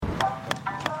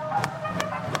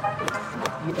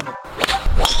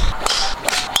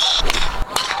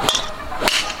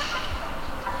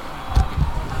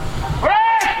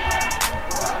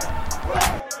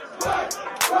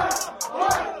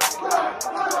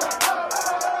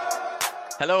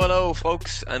Hello,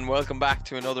 folks, and welcome back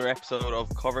to another episode of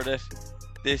Covered It.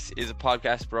 This is a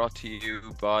podcast brought to you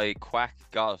by Quack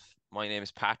Golf. My name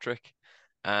is Patrick,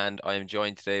 and I am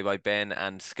joined today by Ben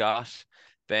and Scott.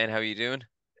 Ben, how are you doing?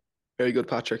 Very good,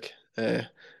 Patrick.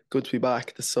 Good to be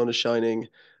back. The sun is shining.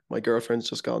 My girlfriend's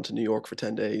just gone to New York for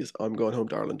 10 days. I'm going home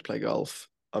to Ireland to play golf.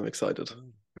 I'm excited.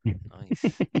 Ooh,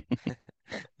 nice,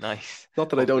 nice. Not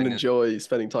that I don't Hopefully, enjoy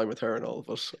spending time with her and all,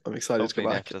 but I'm excited to go hopefully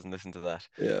Neff back. doesn't listen to that.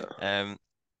 Yeah. Um,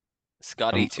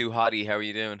 Scotty, I'm too hotty, how are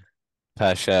you doing?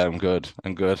 Pasha, I'm good.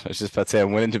 I'm good. I was just about to say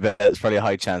I'm willing to bet it's probably a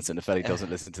high chance that Nefeli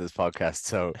doesn't listen to this podcast.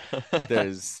 So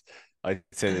I'd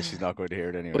say that she's not going to hear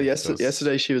it Well, anyway.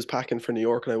 yesterday she was packing for New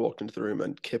York and I walked into the room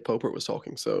and Kip Popert was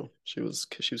talking, so she was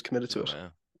committed to Oh, it.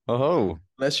 wow. Oh,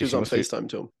 Unless she was she on must be FaceTime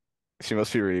to him. she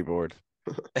must be really bored.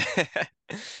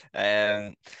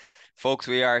 Um, Folks,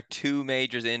 we are two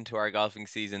majors into our golfing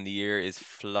season. The year is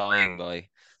flying by.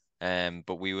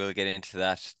 But we will get into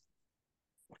that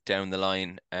down the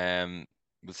line.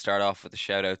 We'll start off with the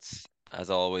shout outs as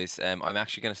always. I'm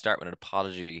actually going to start with an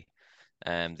apology.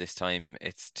 This time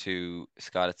it's to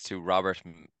Scott, it's to Robert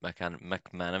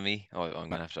McManamy. Oh, I'm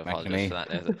gonna have to apologize for McNamee,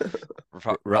 that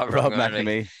now. Robert Rob McManamy.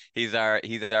 McNamee. He's our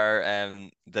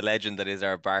the legend that is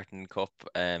our Barton Cup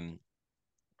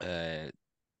uh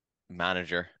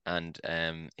manager, and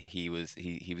he was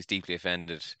deeply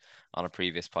offended on a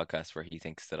previous podcast where he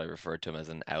thinks that I referred to him as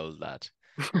an owl lad.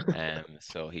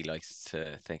 So he likes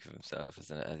to think of himself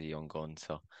as a young gun.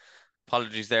 So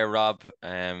apologies there, Rob.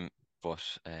 But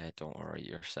don't worry,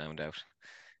 you're sound out.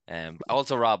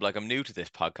 Also, Rob, like I'm new to this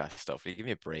podcast stuff. Will you give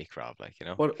me a break, Rob? Like, you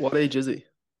know. What age is he?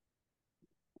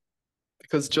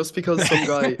 Because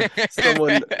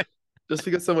someone just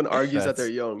because someone argues that they're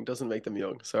That's young doesn't make them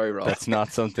young. Sorry, Rob. that's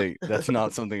not something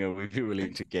that we'd be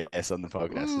willing to guess on the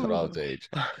podcast is Ooh. Rob's age.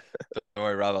 Don't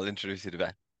worry, Rob. I'll introduce you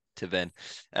to Ben.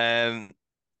 Um,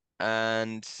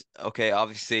 and okay,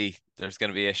 obviously there's going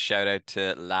to be a shout out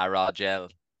to La Rogel.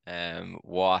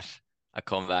 What a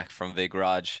comeback from Big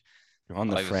Rog. You're on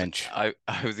the I was French. I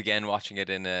was again watching it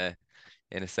in a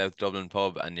South Dublin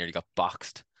pub and nearly got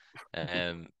boxed.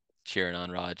 Um, Cheering on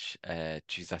Raj.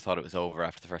 Geez, I thought it was over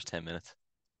after the first 10 minutes.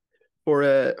 For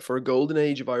a golden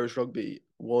age of Irish rugby,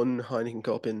 one Heineken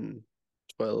Cup in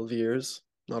 12 years,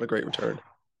 not a great return.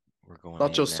 We're going Not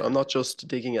in just now. I'm not just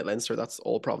digging at Leinster. That's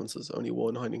all provinces. Only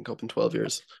one Heineken Cup in 12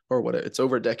 years, or what? It's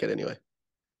over a decade anyway.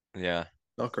 Yeah.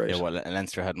 Not Yeah, great. well,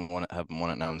 Leinster haven't won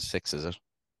it now in six, is it?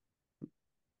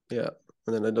 Yeah,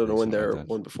 and then I don't know Think when something like their that.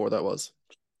 one before that was.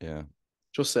 Yeah.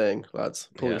 Just saying, lads,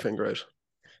 pull your Yeah. finger out.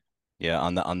 Yeah,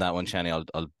 on that one, Shani,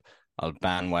 I'll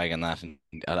bandwagon that, and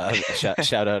I'll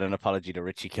shout out an apology to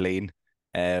Richie Killeen,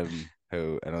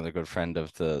 who another good friend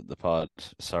of the pod.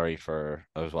 Sorry for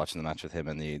I was watching the match with him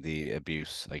and the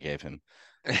abuse I gave him,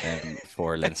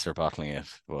 for Leinster bottling it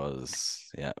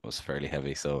was fairly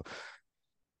heavy. So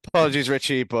apologies,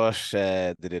 Richie, but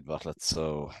they did bottle it.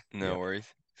 So No yeah, worries.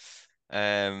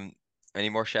 Um, any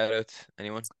more shout outs?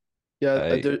 Anyone? Yeah,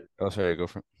 I oh sorry, go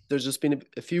for it. there's just been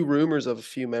a few rumors of a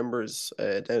few members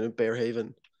down in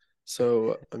Bearhaven.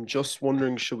 So I'm just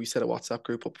wondering, should we set a WhatsApp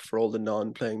group up for all the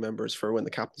non-playing members for when the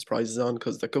captain's prize is on?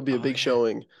 Because there could be a Oh big yeah.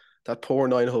 showing. That poor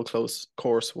nine-hole close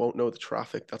course won't know the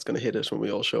traffic that's going to hit it when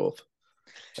we all show up.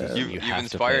 Jeez, You've you you've have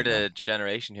to play inspired it, man. a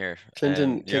generation here.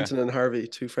 Clinton, Yeah. Clinton and Harvey,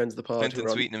 two friends of the pod who Clinton are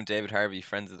on. Sweetenham, David Harvey,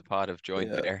 friends of the pod, have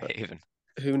joined Yeah, Bearhaven.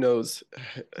 who knows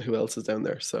who else is down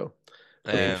there? So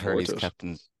looking David Um, forward Hurley's to it.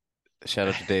 captain. Shout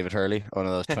out to David Hurley. One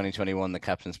of those 2021. The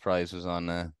captain's prize was on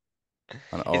is it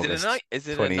a nine? August Is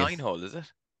it a 20th. nine hole? Is it?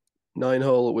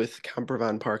 Nine-hole with camper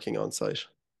van parking on site.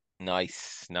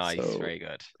 Nice, So very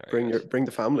good, very good. bring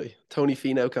the family. Tony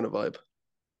Finau kind of vibe.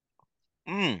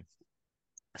 Mm.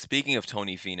 Speaking of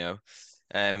Tony Fino,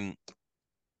 um,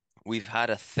 we've had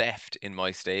a theft in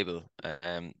my stable.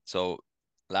 So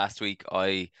last week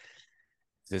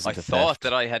This I isn't a thought that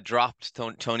theft. I had dropped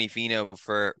Tony Fino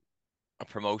for a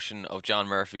promotion of John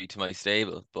Murphy to my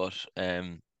stable, but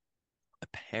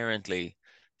apparently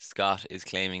Scott is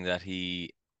claiming that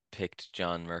he picked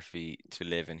John Murphy to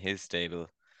live in his stable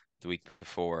the week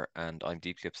before, and I'm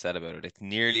deeply upset about it. It's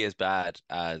nearly as bad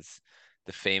as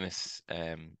the famous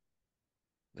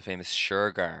the famous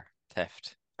Shergar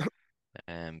theft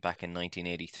back in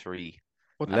 1983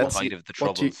 What at the what Let's do height you of the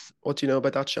what do you Troubles. what do you know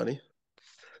about that, Shani?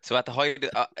 So at the height,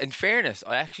 in fairness,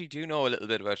 I actually do know a little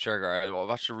bit about Shergar. I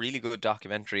watched a really good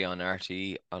documentary on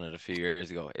RTE on it a few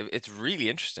years ago. It's really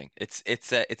interesting.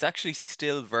 It's actually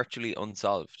still virtually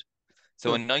unsolved. So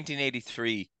Huh. in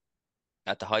 1983,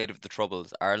 at the height of the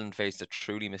Troubles, Ireland faced a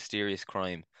truly mysterious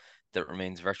crime that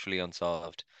remains virtually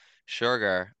unsolved.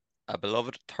 Shergar, a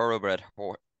beloved thoroughbred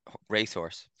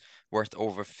racehorse, worth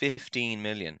over 15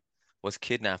 million was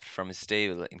kidnapped from his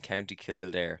stable in County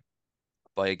Kildare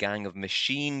by a gang of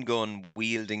machine gun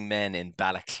wielding men in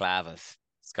balaclavas.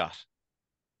 Scott,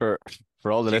 For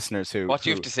for all the do you, listeners who what do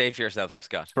you have to say for yourself,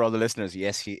 Scott? for all the listeners,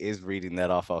 yes, he is reading that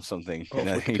off something.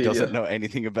 Off He doesn't Wikipedia. know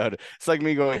anything about it. It's like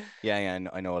me going, yeah,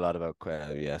 I know a lot about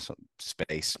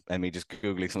space, and me just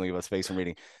googling something about space and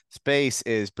reading space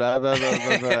is blah blah blah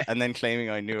blah blah, and then claiming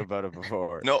I knew about it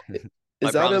before. No, I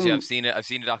Is that promise you, I've seen it. I've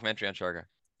seen a documentary on Sugar.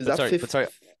 is But that sorry, but sorry,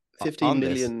 15 on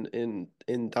this, million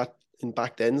in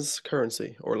back then's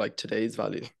currency or like today's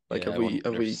value? Like Yeah, have I we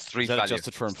wonder. is that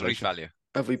adjusted for Street inflation? value.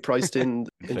 have we priced in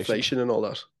Inflation? inflation and all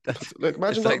that? That's Like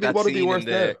imagine it's that like would be that what it'd be scene in worth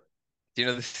now. the do you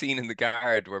know the scene in The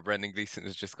Guard where Brendan Gleeson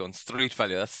is just going street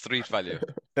value? That's street value.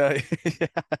 Yeah.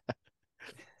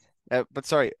 But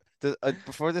sorry,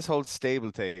 before this whole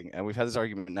stable thing, and we've had this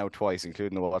argument now twice,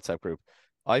 including the WhatsApp group.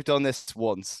 I've done this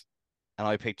once, and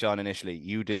I picked John initially.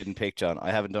 You didn't pick John.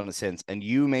 I haven't done it since, and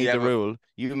you made Yeah, the but rule.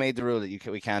 You made the rule that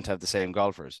we can't have the same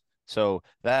golfers. So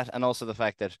that, and also the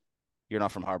fact that you're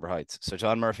not from Harbour Heights. So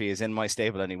John Murphy is in my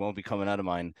stable, and he won't be coming out of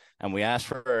mine. And we asked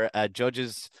for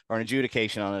judges or an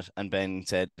adjudication on it, and Ben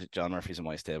said John Murphy's in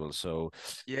my stable. So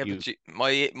yeah, you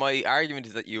but my argument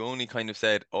is that you only kind of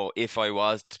said, "Oh, if I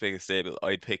was to pick a stable,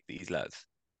 I'd pick these lads,"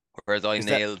 whereas I is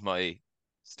that nailed my is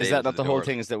stable that to not the the whole door.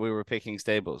 thing? Is that we were picking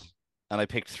stables, and I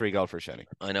picked three golfers, Shani.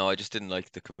 I know, I just didn't like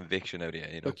the conviction out of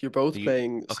you. Look, you're both You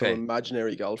playing some Okay.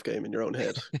 imaginary golf game in your own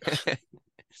head.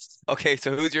 Okay,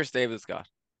 so who's your stable, Scott?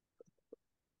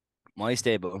 My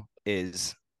stable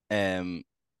is John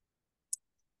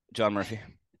Murphy.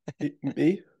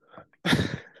 Me?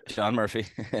 John Murphy.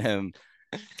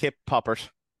 Kip Poppert.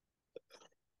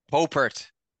 Popert.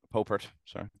 Popert,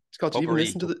 sorry. Scott, did you Potpourri.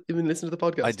 even listen to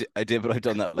the podcast? I did, but I've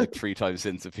done that like three times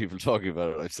since. If people talking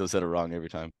about it, I've still said it wrong every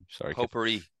time. Sorry, Kip.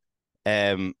 Potpourri.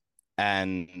 Um,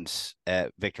 and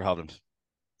Victor Hovland.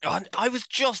 Oh, I was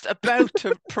just about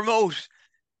to promote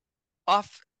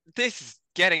off. This is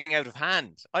getting out of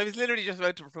hand. I was literally just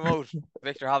about to promote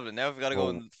Victor Hovland. Now I've got to go Well,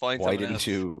 and find someone else.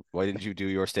 why didn't you do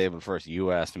your stable first?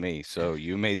 You asked me, so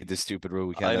you made this stupid rule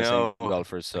we can't I have same know.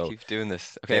 golfers. I So keep doing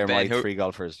this. Okay, they're my Ben. three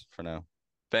golfers for now.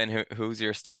 Who's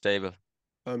your stable?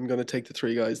 I'm gonna take the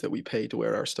three guys that we pay to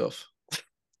wear our stuff.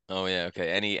 Oh yeah, okay.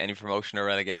 Any promotion or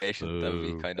relegation? That would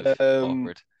be Boo. kind of Um,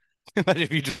 awkward. Imagine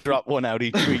if you just drop one out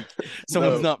each week.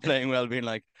 Someone's no, not playing well, being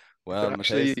like, well,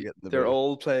 Mateus to get in the they're boot.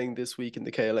 all playing this week in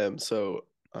the KLM, so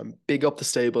I'm big up the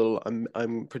stable.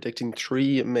 I'm predicting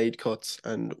three made cuts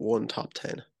and one top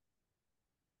 10.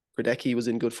 Hideki was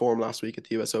in good form last week at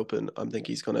the US Open. I think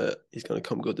he's gonna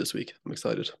come good this week. I'm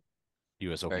excited.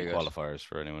 US Open Very good. qualifiers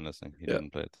for anyone listening. He Yeah.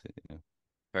 didn't play it. Yeah.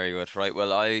 Very good. Right.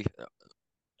 Well,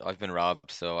 I've been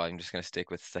robbed, so I'm just gonna stick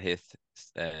with Sahith,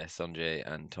 Sanjay,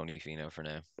 and Tony Fino for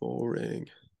now. Boring.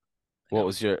 What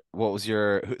was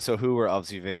your so who were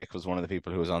obviously Vic was one of the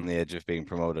people who was on the edge of being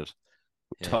promoted.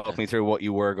 Yeah. Talk me through what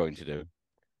you were going to do.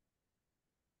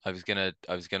 I was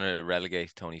gonna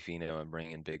relegate Tony Fino and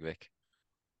bring in Big Vic.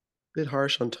 Bit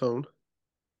harsh on tone.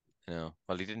 Well,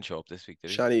 he didn't show up this week,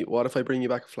 did he? Shani, what if I bring you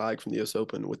back a flag from the US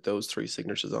Open with those three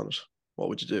signatures on it? What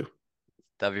would you do?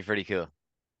 That'd be pretty cool.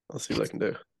 I'll see what I can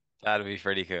do. That'd be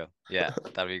pretty cool. Yeah,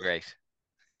 that'd be great.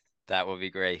 That would be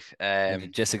great.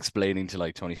 Just explaining to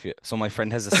like Tony. So my friend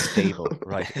has a stable,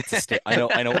 right? It's a stable.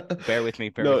 I know. Bear with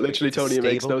me. No, with me. literally, It's a Tony, it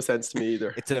makes stable. no sense to me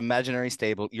either. It's an imaginary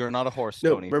stable. You're not a horse,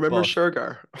 No, Tony. remember but...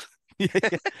 Shergar?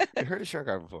 yeah, I heard of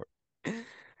Shergar before.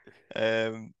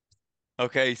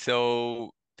 Okay,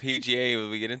 so PGA, will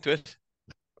we get into it?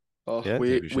 Oh, Yeah, I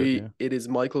think we should, yeah. it is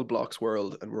Michael Block's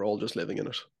world, and we're all just living in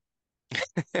it.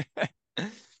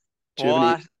 Do you have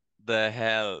What any? the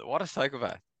hell? What a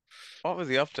psychopath. What was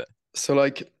he up to? So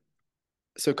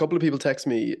a couple of people text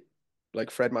me,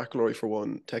 like Fred McElroy for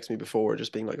one, text me before,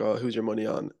 just being like, "Oh, who's your money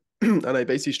on?" And I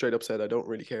basically straight up said, "I don't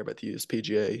really care about the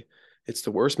USPGA. It's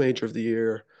the worst major of the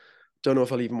year. Don't know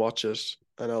if I'll even watch it."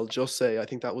 And I'll just say, I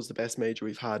think that was the best major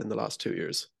we've had in the last 2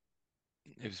 years.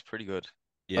 It was pretty good.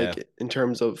 Yeah. Like in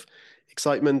terms of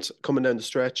excitement coming down the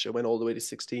stretch, it went all the way to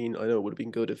 16. I know it would have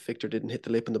been good if Victor didn't hit the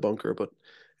lip in the bunker, but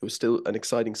it was still an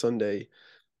exciting Sunday.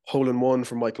 Hole in one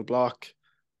from Michael Block,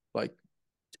 like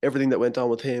everything that went on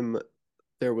with him.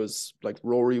 There was like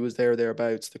Rory was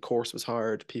thereabouts. The course was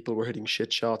hard. People were hitting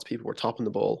shit shots. People were topping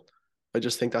the ball. I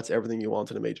just think that's everything you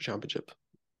want in a major championship.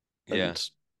 Yeah. And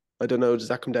I don't know, does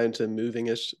that come down to moving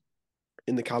it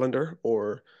in the calendar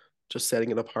or just setting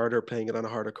it up harder, playing it on a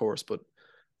harder course? But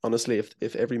honestly,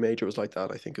 if every major was like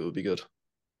that, I think it would be good.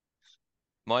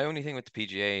 My only thing with the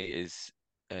PGA is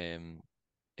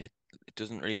it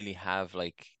doesn't really have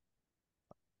like,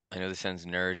 I know this sounds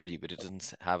nerdy, but it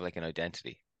doesn't have like an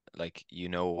identity. like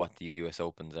what the US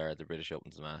Opens are, the British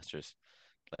Opens, the Masters.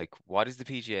 Like, what is the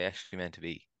PGA actually meant to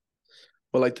be?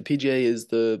 Well, like the PGA is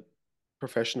the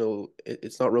professional.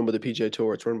 It's not run by the PGA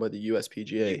Tour. It's run by the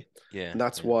You, USPGA, yeah, and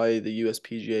that's yeah, why the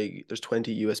USPGA. There's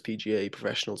 20 USPGA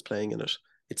professionals playing in it.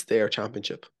 It's their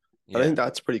championship, and I yeah. think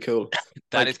that's pretty cool.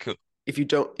 That is Like, cool. if you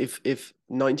don't, if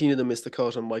 19 of them miss the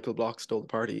cut and Michael Block stole the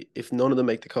party, if none of them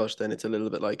make the cut, then it's a little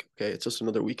bit like, okay, it's just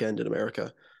another weekend in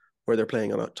America where they're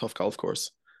playing on a tough golf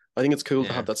course. I think it's cool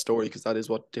to have Yeah, that story because that is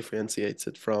what differentiates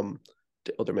it from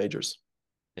the other majors.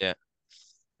 yeah.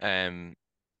 Um,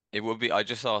 it would be. I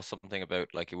just saw something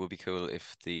about like it would be cool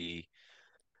if the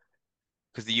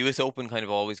because the US Open kind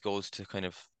of always goes to kind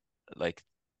of like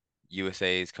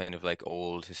USA's kind of like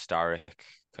old historic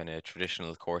kind of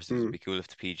traditional courses. It'd Mm, be cool if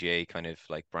the PGA kind of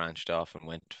like branched off and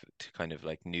went to kind of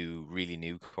like new, really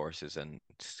new courses and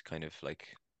kind of like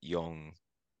young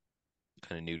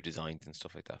kind of new designs and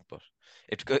stuff like that. But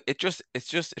it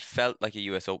felt like a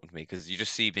US Open to me because you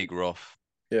just see big rough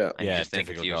yeah. and you Yeah, just think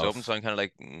it's difficult US Open. So golf. I'm kind of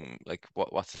like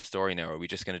what's the story now? Are we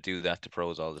just going to do that to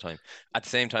pros all the time? At the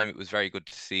same time, it was very good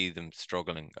to see them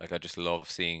struggling. Like I just love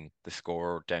seeing the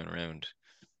score down around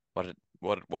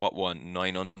what won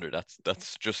 900.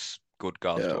 That's just good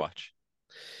golf to Yeah. watch.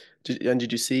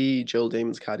 Did you see Joel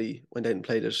Damon's caddy went out and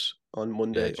played it on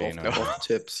Yeah, Monday off Gino. off the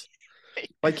tips?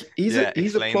 Like he's a Yeah,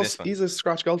 he's a explain plus this one. he's a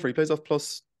scratch golfer. He plays off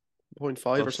plus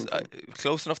 0.5 or Plus, something.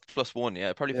 close enough to plus one.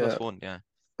 Yeah, probably Yeah. plus one. Yeah,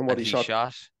 And what and he he shot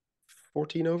shot.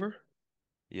 14 over?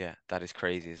 Yeah, that is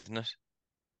crazy, isn't it?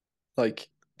 Like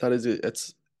that is it.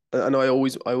 It's and I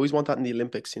always want that in the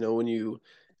Olympics, when you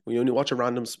only watch a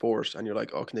random sport and you're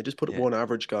like, oh, can they just put Yeah, one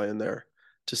average guy in there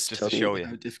to just tell to me show you.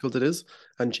 how difficult it is?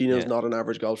 And Gino's Yeah, not an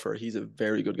average golfer. He's a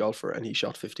very good golfer and he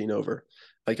shot 15 over.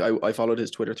 Like I followed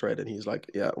his Twitter thread and he's like,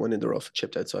 yeah, went in the rough,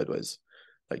 chipped out sideways.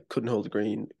 Like couldn't hold the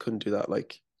green, couldn't do that.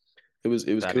 Like it was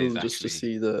that is cool just to actually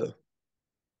see the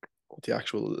what the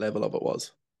actual level of it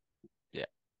was. yeah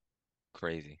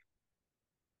crazy.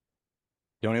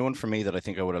 The only one for me that I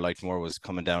think I would have liked more was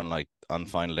coming down like on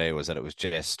final day was that it was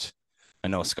just. I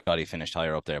know Scotty finished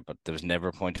higher up there, but there was never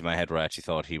a point in my head where I actually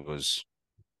thought he was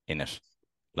in it.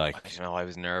 I don't Like know. I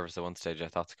was nervous at one stage. I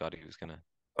thought Scotty was gonna.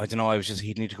 I don't know. I was just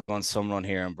he'd need to go on some run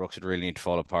here, and Brooks would really need to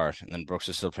fall apart. And then Brooks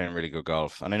is still playing really good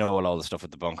golf. And I know all the stuff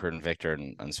with the bunker and Victor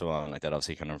and so on like that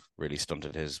obviously kind of really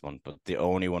stunted his one. But the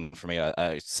only one for me,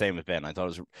 same with Ben. I thought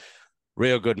it was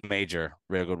real good major,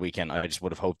 real good weekend. I just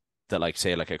would have hoped that like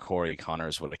say like a Corey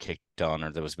Connors would have kicked on,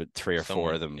 or there was about three or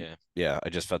four Someone, of them. yeah, Yeah, I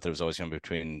just felt there was always going to be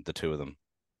between the two of them.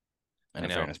 And I in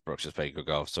know. fairness, Brooks has played good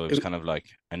golf, so it was It, kind of like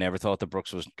I never thought that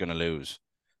Brooks was going to lose,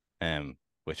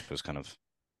 which was kind of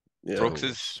yeah. oh,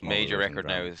 Brooks's small major rivers in the record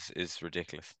now drama. is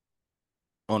ridiculous.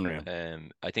 Unreal.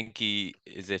 I think he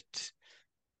is it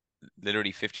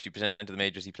literally 50% of the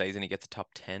majors he plays in, he gets a top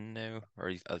 10 now, or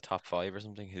he's a top five or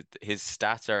something. His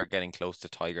stats are getting close to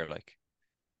Tiger, like.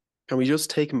 Can we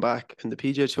just take him back and the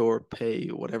PGA Tour pay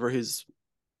whatever his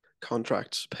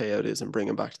contract payout is and bring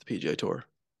him back to the PGA Tour?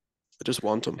 I just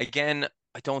want him. Again,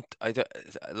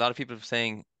 a lot of people are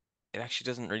saying it actually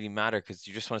doesn't really matter because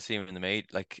you just want to see him in the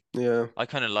made. Like, Yeah. I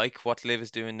kind of like what Liv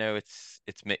is doing now. It's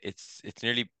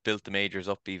nearly built the majors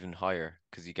up even higher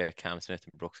because you get Cam Smith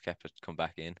and Brooks Koepka to come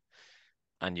back in,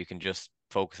 and you can just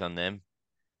focus on them.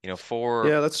 Four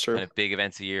Yeah, that's true. kind of big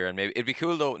events a year, and maybe it'd be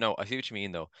cool though. No, I see what you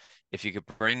mean though. If you could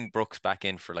bring Brooks back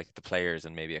in for like the players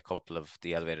and maybe a couple of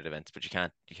the elevated events, but you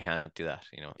can't do that.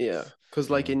 Yeah, It's because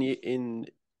like Mm. in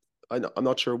I'm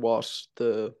not sure what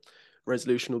the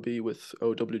resolution will be with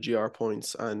OWGR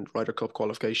points and Ryder Cup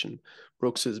qualification.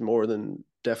 Brooks is more than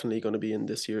definitely going to be in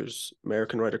this year's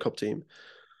American Ryder Cup team.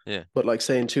 yeah, But like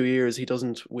say in 2 years he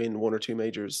doesn't win one or two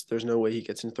majors, there's no way he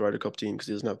gets into the Ryder Cup team because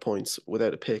he doesn't have points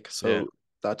without a pick. yeah, So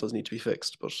that does need to be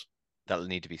fixed. But that'll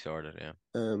need to be sorted. Yeah,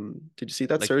 did you see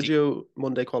that like Sergio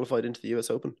Monday qualified into the US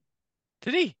Open?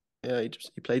 did he? Yeah,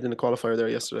 he played in a qualifier there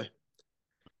yesterday.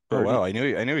 Oh wow, Birdie I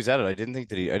knew he's at it. I didn't think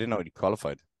that I didn't know he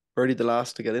qualified. Birdie the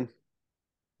last to get in.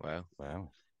 Wow.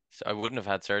 Wow. So I wouldn't have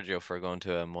had Sergio for going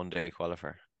to a Monday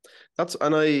qualifier. That's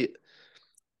and I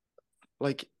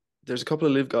like there's a couple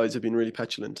of live guys who've been really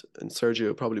petulant, and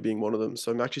Sergio probably being one of them.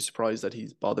 So I'm actually surprised that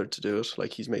he's bothered to do it.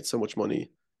 Like he's made so much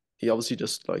money. He obviously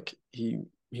just like he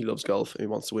loves golf and he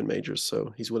wants to win majors,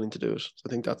 so he's willing to do it. So I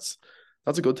think that's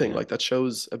a good thing. Yeah. Like that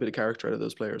shows a bit of character out of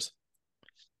those players.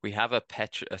 We have a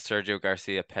Sergio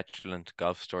Garcia petulant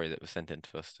golf story that was sent in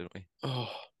to us, didn't we?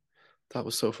 Oh, that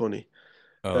was so funny.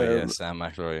 Oh yeah, Um, Sam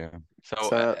McIlroy. Yeah.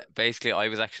 So so basically, I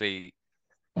was actually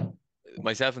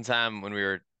myself and Sam when we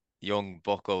were young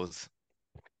buckos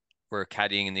were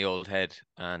caddying in the old head,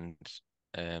 and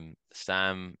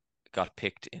Sam got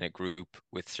picked in a group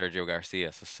with Sergio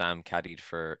Garcia. So Sam caddied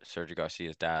for Sergio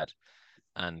Garcia's dad,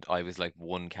 and I was like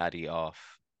one caddy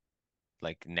off,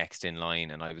 like next in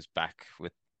line, and I was back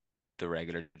with the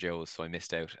regular Joes, so I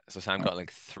missed out. So Sam got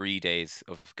like 3 days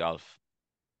of golf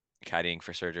caddying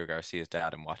for Sergio Garcia's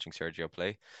dad and watching Sergio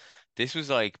play. This was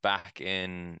like back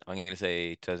in, I'm going to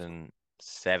say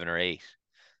 2007 or 8.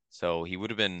 So he would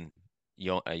have been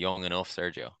young enough,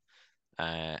 Sergio.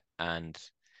 And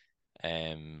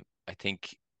I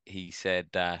think he said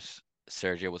that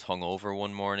Sergio was hungover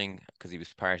one morning because he was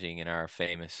partying in our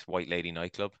famous White Lady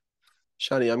nightclub.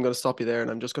 Shani, I'm going to stop you there and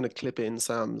I'm just going to clip in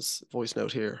Sam's voice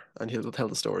note here and he'll tell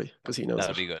the story because he knows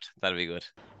That'll it. be good. That'll be good.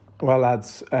 Well,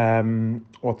 lads,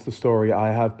 what's the story?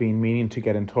 I have been meaning to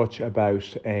get in touch about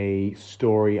a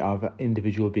story of an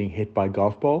individual being hit by a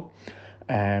golf ball,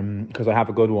 because I have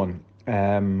a good one.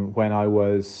 When I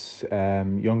was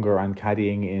younger and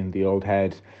caddying in the Old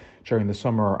Head during the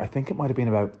summer, I think it might have been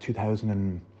about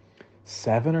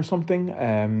 2007 or something.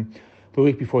 The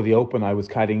week before the Open, I was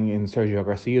caddying in Sergio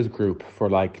Garcia's group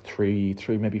for like three,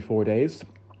 maybe 4 days.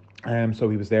 So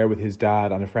he was there with his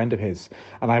dad and a friend of his,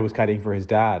 and I was caddying for his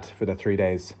dad for the 3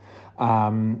 days.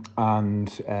 And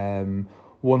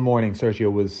one morning,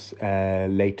 Sergio was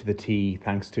late to the tee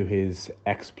thanks to his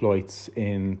exploits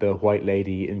in the White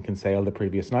Lady in Kinsale the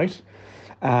previous night.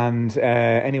 And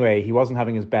anyway, he wasn't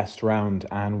having his best round,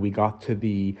 and we got to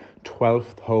the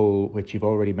 12th hole, which you've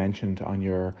already mentioned on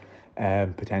your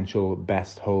potential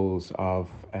best holes of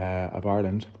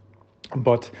Ireland.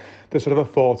 But there's sort of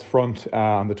a false front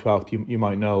on the 12th, you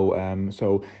might know.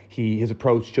 So his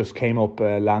approach just came up,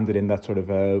 landed in that sort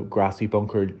of grassy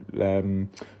bunker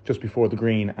just before the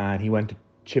green, and he went to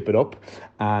chip it up,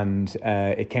 and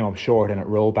it came up short and it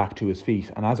rolled back to his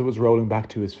feet. And as it was rolling back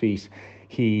to his feet,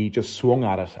 he just swung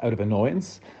at it out of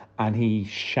annoyance, and he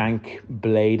shank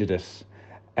bladed it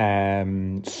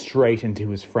straight into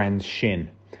his friend's shin.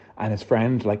 And his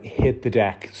friend like hit the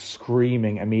deck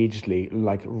screaming immediately,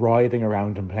 like writhing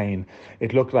around in pain.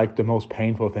 It looked like the most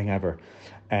painful thing ever,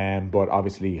 but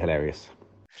obviously hilarious.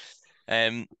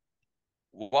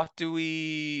 What do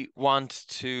we want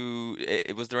to?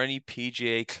 Was there any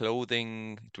PGA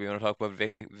clothing? Do we want to talk about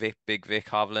Big Vic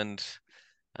Hovland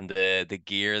and the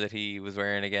gear that he was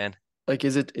wearing again? Like,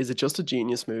 is it just a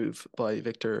genius move by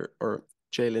Victor or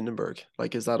Jay Lindenberg?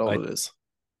 Like, is that all I it is?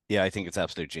 Yeah, I think it's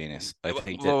absolute genius. I Whoa,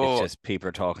 think that it's whoa, just people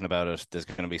are talking about it. There's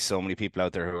going to be so many people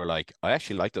out there who are like, I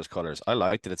actually like those colors. I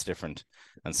like that it's different.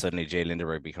 And suddenly Jay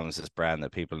Lindeberg becomes this brand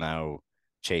that people now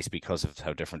chase because of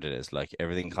how different it is. Like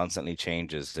everything constantly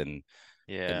changes in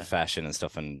yeah. fashion and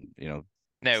stuff, and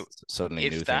Now, suddenly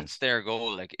new if that's things. their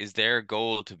goal, like, is their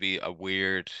goal to be a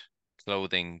weird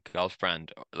clothing golf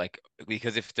brand? Like,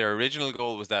 because if their original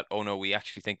goal was that, oh no, we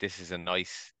actually think this is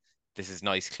nice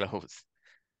clothes,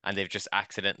 and they've just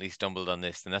accidentally stumbled on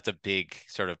this, then that's a big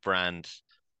sort of brand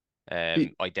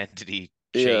Be- identity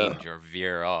Yeah. change or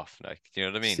veer off. Like, do you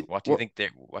know what I mean? See, what What do you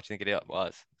think it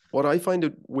was? what I find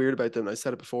it weird about them, and I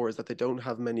said it before, is that they don't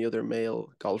have many other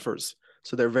male golfers.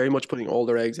 So they're very much putting all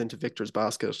their eggs into Victor's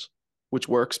basket, which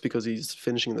works because he's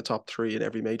finishing in the top three in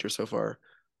every major so far.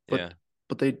 But Yeah,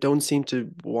 but they don't seem to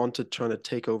want to try to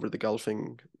take over the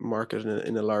golfing market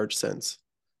in a large sense.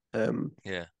 Um,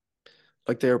 yeah.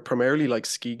 like they're primarily like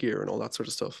ski gear and all that sort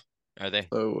of stuff. Are they?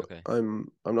 So Okay.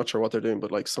 I'm not sure what they're doing,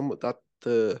 but like some that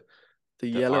the The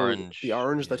yellow, the orange,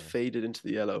 orange that yeah. faded into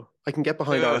the yellow. I can get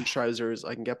behind Ugh. orange trousers.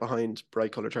 I can get behind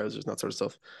bright color trousers and that sort of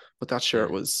stuff. But that shirt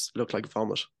Yeah. was looked like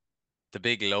vomit. The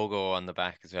big logo on the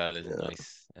back as well isn't Yeah.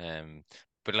 nice.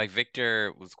 But like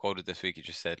Victor was quoted this week, he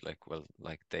just said like, well,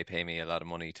 like they pay me a lot of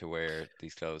money to wear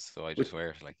these clothes, so I just Which wear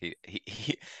it. Like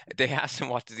he they asked him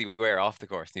what does he wear off the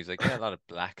course, and he was like, yeah, a lot of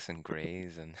blacks and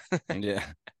grays and Yeah.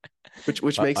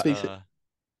 which I, makes I, me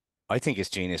I think it's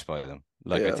genius by them.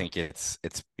 Like I yeah. think it's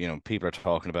people are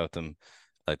talking about them.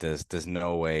 Like there's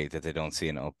no way that they don't see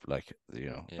an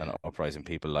yeah. uprising,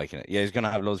 people liking it. Yeah, he's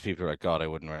gonna have loads of people who are like, God, I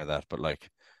wouldn't wear that, but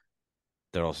like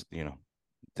they're also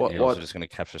What you're also what just gonna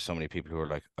capture so many people who are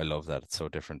like, I love that. It's so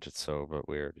different. It's so but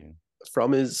weird.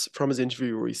 from his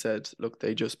interview where he said, "Look,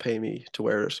 they just pay me to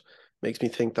wear it," makes me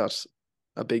think that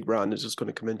a big brand is just going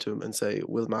to come into him and say,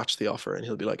 "We'll match the offer," and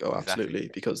he'll be like, "Oh, Exactly. absolutely,"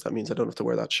 because that means I don't have to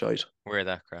wear that shite. Wear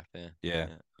that crap, yeah. Yeah.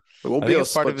 Yeah. It won't I be think it's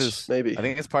us, part of but his maybe. I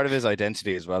think it's part of his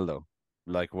identity as well though.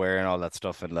 Like wearing all that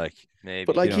stuff and like,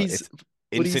 But Maybe. like it's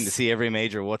but interesting to he's, see every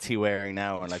major what's he wearing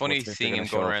now and It's like what's funny Victor seeing gonna him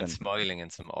show going up around in. smiling in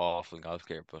some awful golf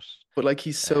gear, but like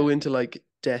he's so um into like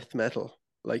death metal,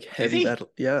 like is heavy he?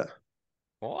 metal. Yeah,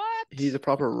 he's What? a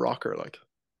proper rocker. Like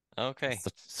Okay.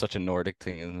 Such a Nordic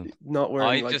thing, isn't it? not wearing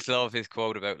I like just love his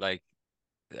quote about like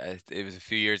it was a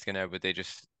few years ago now, but they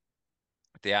just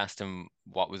they asked him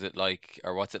what was it like,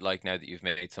 or what's it like now that you've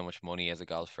made so much money as a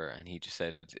golfer, and he just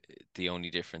said the only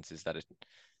difference is that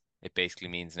it basically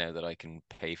means now that I can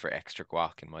pay for extra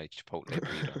guac in my Chipotle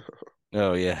burrito.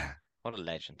 Oh yeah. What a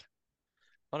legend.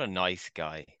 What a nice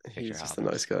guy Victor He's just a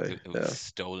nice Hovland, guy. who was Yeah.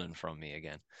 stolen from me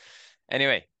again.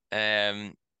 Anyway,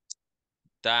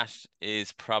 that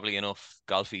is probably enough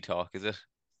golfy talk, is it?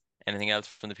 Anything else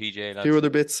from the PGA, A few lads? other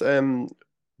bits.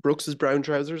 Brooks's brown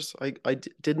trousers.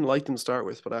 Didn't like them to start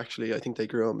with, but actually I think they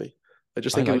grew on me. I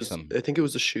just I think it like was them. I think it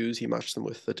was the shoes he matched them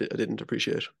with that I didn't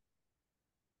appreciate.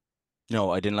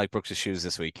 No, I didn't like Brooks' shoes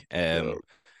this week. No.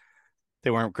 They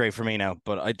weren't great for me now,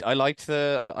 but I liked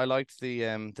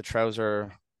the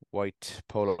trouser white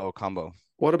polo combo.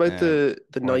 What about Um, the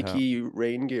White hat. Nike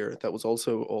rain gear that was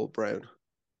also all brown?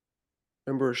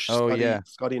 Remember Oh yeah,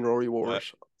 Scotty and Rory wore I, it.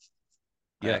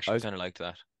 I yeah. actually kind of liked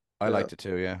that. I Yeah. liked it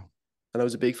too. Yeah. And I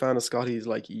was a big fan of Scotty's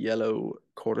like yellow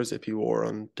quarter zip he wore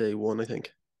on day one, I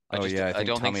think. Oh yeah. I I think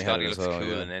don't think Tommy had it Scotty as looks well. cool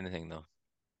Yeah. in anything though.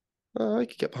 I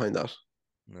could get behind that.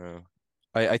 No.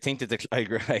 I think that I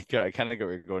agree. I kind of get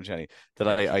where you're going, Jenny. That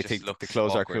Yeah, he I just think the looks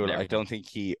clothes are awkward and cool. I everything. don't think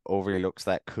he overly looks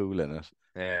that cool in it.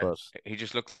 Yeah. But He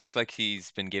just looks like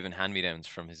he's been given hand-me-downs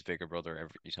from his bigger brother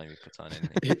every time he puts on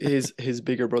anything. His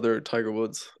bigger brother Tiger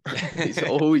Woods. He's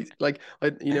always like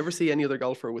you never see any other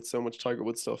golfer with so much Tiger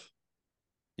Woods stuff.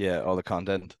 yeah, all the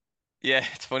content. Yeah,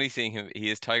 it's funny seeing him. He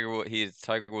has Tiger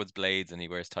Woods blades and he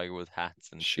wears Tiger Woods hats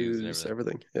and shoes and Shoes,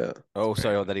 everything. everything. Yeah. Oh, Very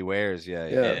sorry, funny. that he wears. Yeah,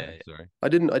 yeah, Yeah. yeah. Yeah. Sorry. I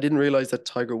didn't realize that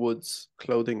Tiger Woods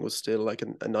clothing was still like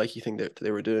a Nike thing that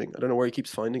they were doing. I don't know where he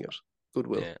keeps finding it.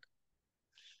 Goodwill. Yeah.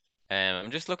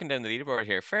 I'm just looking down the leaderboard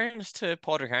here. Fairness to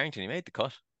Padraig Harrington, he made the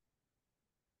cut.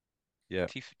 Yeah,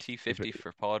 he T50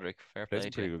 for Padraig. Fair played play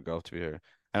some to you. pretty good golf to be here.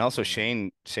 And also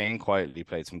Um, Shane quietly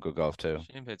played some good golf too.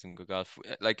 Shane played some good golf.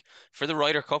 Like for the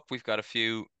Ryder Cup, we've got a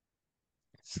few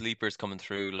sleepers coming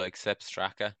through, like Sepp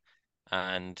Straka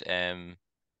and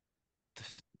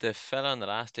the fella on the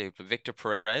last day, Victor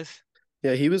Perez.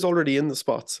 Yeah, he was already in the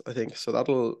spots, I think. So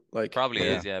Probably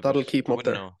Yeah. is, yeah, but that'll keep I him up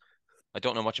wouldn't there. know. I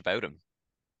don't know much about him,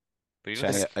 but he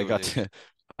looks Shani, like a cool dude.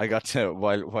 I got to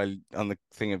while on the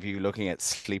thing of you looking at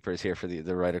sleepers here for the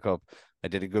Ryder Cup, I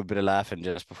did a good bit of laughing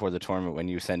just before the tournament when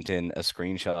you sent in a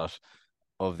screenshot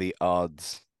of the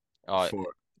odds Oh, for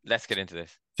let's get into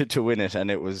this. to win it,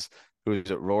 and it was who was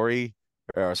it? Rory,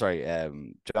 or sorry,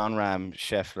 John Ram,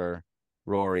 Scheffler,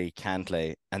 Rory,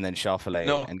 Cantlay, and then Schauffele,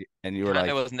 No, and you were Cantlay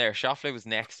like, wasn't there. Schauffele was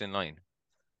next in line.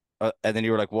 and then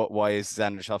you were like, what? Why is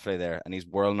Xander Schauffele there? And he's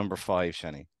world number 5,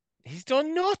 Shani. He's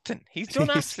done nothing. He's done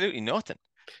He's absolutely nothing.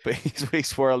 but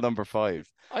he's world number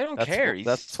 5. I don't care.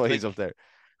 That's why he's up Like there.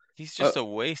 he's I, just a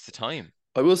waste of time.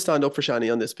 I will stand up for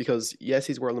Shani on this because yes,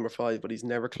 he's world number 5, but he's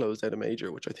never closed out a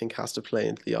major, which I think has to play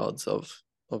into the odds of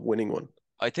winning one.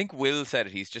 I think Will said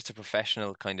it. He's just a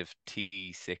professional kind of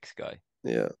T6 guy.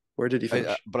 Yeah. Where did he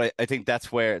finish? But I think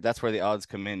that's where the odds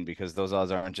come in because those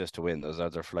odds aren't just to win. Those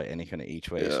odds are for like any kind of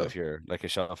each way. So Yeah. if you're like a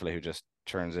Schauffele who just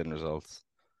turns in results,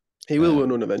 He will win um,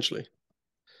 one eventually.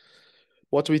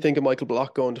 What do we think of Michael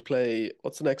Block going to play?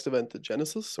 What's the next event? The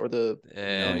Genesis or the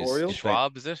no, Memorial? he's playing.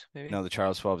 Schwab, is it? Maybe? No, the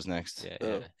Charles Schwab's next. Yeah,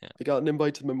 Oh. yeah. He got an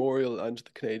invite to the Memorial and to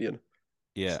the Canadian.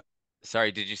 Yeah.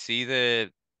 Sorry, did you see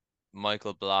the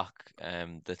Michael Block,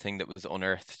 the thing that was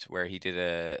unearthed where he did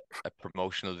a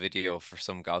promotional video for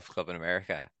some golf club in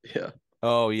America? Yeah.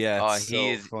 Oh yeah, Oh, it's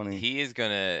so funny.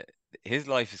 his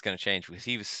life is gonna change because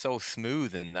he was so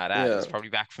smooth in that ad. It Yeah. was probably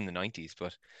back from the 90s,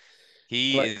 but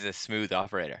he Like, is a smooth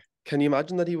operator. can you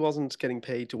imagine that he wasn't getting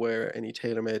paid to wear any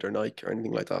TaylorMade or Nike or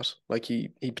anything like that? Like he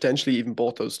potentially even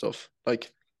bought those stuff.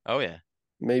 Like Oh yeah.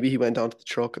 maybe he went down to the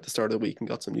truck at the start of the week and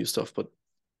got some new stuff, but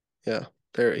yeah,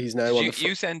 there he's now Did on you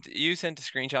the front. you sent a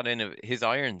screenshot in of his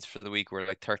irons for the week were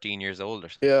like 13 years old or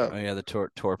Yeah. Oh yeah, the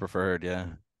tour preferred.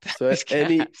 Yeah. So That's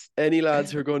any gas.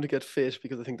 lads who are going to get fit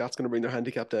because I think that's going to bring their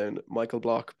handicap down, Michael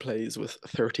Block plays with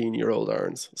 13-year-old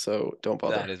irons. So don't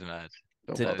bother. That is mad.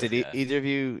 Don't Did, That bother. is did gas. either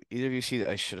of you see that?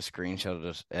 I should have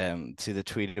screenshotted it. See the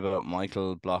tweet about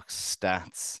Michael Block's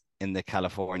stats in the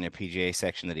California PGA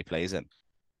section that he plays in.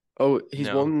 Oh, he's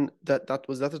No. won that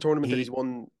was that the tournament that He he's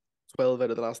won 12 out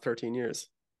of the last 13 years.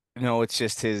 No, it's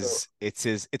just Oh,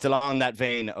 it's along that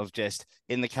vein of just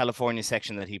in the California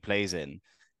section that he plays in.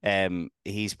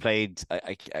 He's played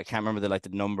I can't remember the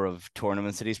number of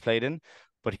tournaments that he's played in,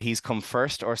 but he's come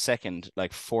first or second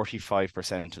like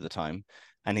 45% of the time,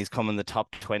 and he's come in the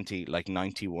top 20 like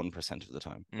 91% of the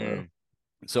time. wow. Mm.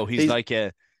 So he's He's like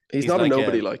a he's he's not a like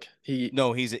nobody a like he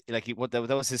no, he's like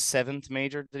that was his 7th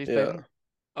major that he's played yeah. in.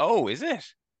 Oh, is it?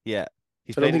 Yeah,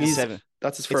 he's I don't played think in his he's 7th.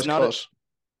 that's his It's first not a, cut.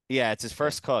 Yeah, it's his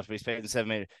first cut, but he's played in 7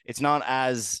 majors. It's not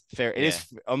as fair. It Yeah.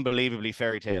 is unbelievably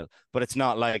fairy tale, but it's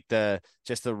not like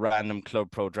just the random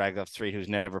club pro drag off three who's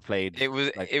never played like It was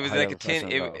high like a level tin.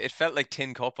 professional golf. It felt like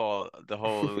tin cup all the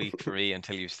whole week for me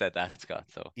until you said that, Scott.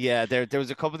 So Yeah, there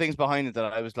was a couple of things behind it that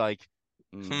I was like,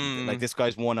 like hmm. this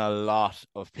guy's won a lot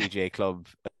of PGA club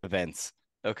events.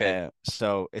 Okay.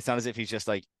 So it's not as if he's just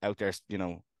like out there,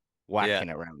 Yeah. whacking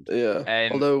it around. Yeah.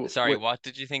 Although, Sorry, what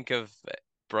did you think of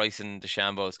Bryson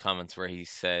DeChambeau's comments where he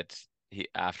said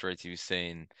afterwards he was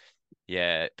saying,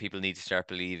 yeah, people need to start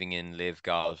believing in live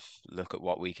golf. Look at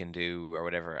what we can do or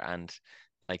whatever. And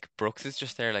like Brooks is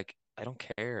just there like, I don't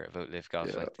care about live golf.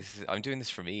 yeah, Like I'm doing this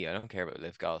for me. I don't care about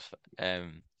live golf.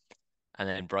 And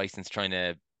then Bryson's trying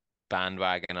to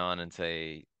bandwagon on and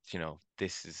say,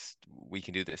 we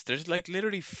can do this. There's like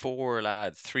literally four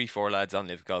lads on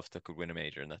live golf that could win a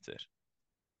major, and that's it.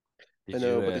 I Did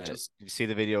know, you but it uh, just, did you see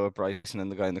the video of Bryson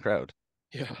and the guy in the crowd?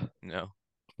 yeah. No.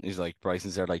 He's like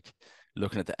Bryson's there like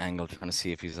looking at the angle, trying to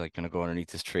see if he's like gonna go underneath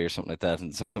this tree or something like that.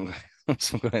 And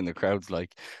some guy in the crowd's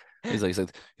like he's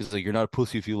like you're not a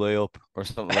pussy if you lay up or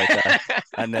something like that.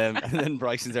 And then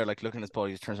Bryson's there like looking at his ball,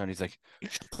 he just turns around, he's like,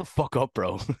 shut the fuck up,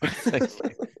 bro.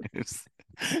 It's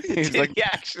he's Did like, he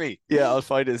actually? yeah, I'll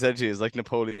find it essentially. It's like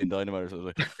Napoleon Dynamite or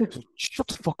something. Like, shut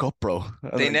the fuck up, bro.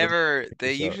 And like that's the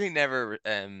They shot. usually never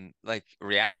like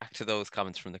react to those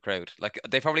comments from the crowd. Like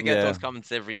they probably get Yeah. those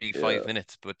comments every Yeah. 5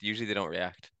 minutes, but usually they don't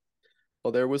react.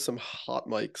 Well, there was some hot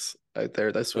mics out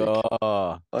there this week.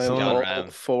 Oh, I am John all Ram.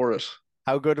 for it.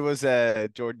 how good was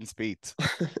Jordan Spieth?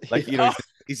 Like, Yeah.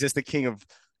 he's just the king of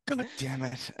God damn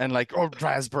it, and like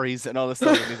raspberries and all this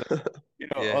stuff, and he's like,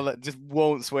 Yeah. all that just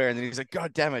won't swear, and then he's like,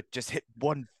 God damn it, just hit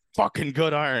one fucking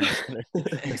good iron.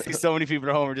 You see so many people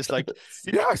at home are just like,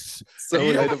 yes, So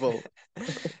yeah. relatable.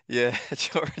 Yeah,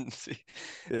 Jordan.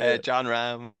 Yeah. John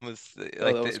Ram was Oh,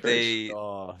 like that was great.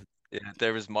 Oh, yeah,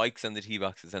 there was mics on the tee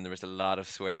boxes and there was a lot of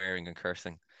swearing and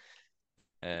cursing.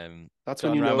 That's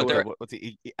when John you Ram know but there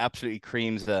he absolutely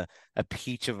creams a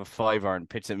peach of a 5 iron,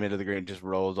 pits it in the middle of the green, just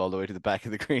rolls all the way to the back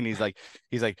of the green. He's like,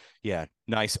 yeah,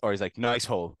 nice, or he's like, nice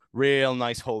hole, real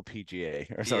nice hole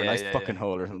PGA, or sorry, yeah, nice yeah, fucking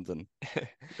hole or something. yeah.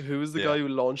 who was the Yeah. guy who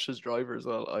launched his driver as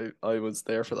well. I was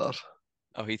there for that.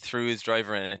 Oh, he threw his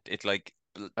driver in it like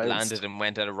landed Bounced. and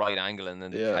went at a right angle and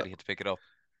then the Yeah. caddy had to pick it up.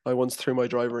 I once threw my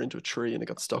driver into a tree and it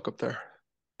got stuck up there.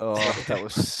 Oh, that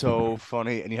was so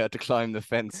funny, and you had to climb the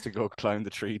fence to go climb the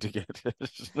tree to get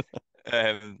it.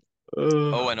 Um Uh,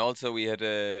 oh, and also we had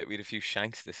a few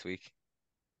shanks this week.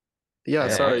 yeah, Yeah,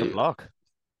 Michael Um sorry. Block.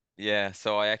 yeah,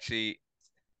 so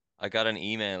I got an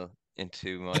email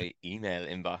into my email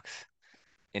inbox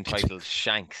entitled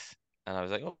Shanks. And I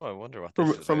was like, oh, I wonder what this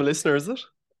is From a about. listener, is it?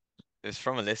 It was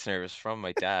from a listener, it was from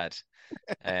my dad,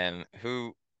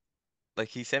 who like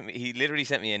he literally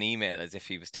sent me an email as if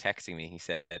he was texting me. He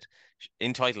said,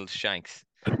 entitled Shanks.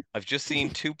 I've just seen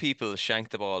two people shank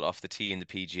the ball off the tee in the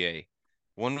PGA.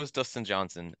 One was Dustin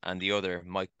Johnson and the other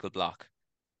Michael Block.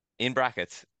 In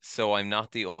brackets, so I'm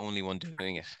not the only one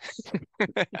doing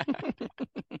it.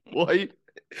 Why?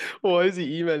 Why is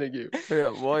he emailing you? Yeah,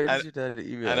 why And did your dad and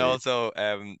email you? also,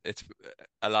 it's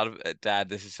a lot of Dad.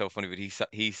 This is so funny, but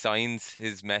he signs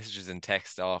his messages and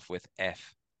text off with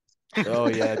F Oh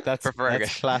yeah, for that's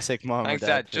Fergus. classic mom or Thanks, dad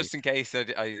Dad. thing. Just in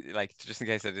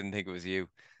case I didn't think it was you.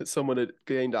 Someone had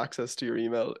gained access to your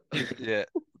email. Yeah.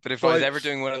 But if I was But ever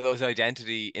doing one of those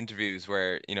identity interviews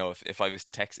where, if I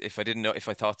didn't know, if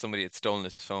I thought somebody had stolen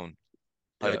his phone,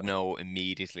 I yeah, would know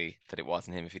immediately that it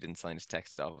wasn't him if he didn't sign his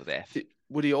text off with F.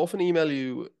 would he often email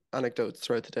you anecdotes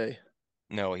throughout the day?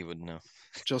 No, he wouldn't know.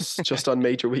 Just on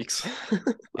major weeks.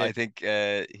 Yeah. I think Do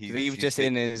you think he was just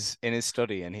in his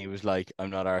study and he was like, I'm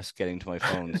not arsed getting to my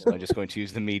phone, so I'm just going to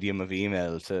use the medium of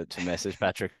email to message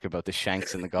Patrick about the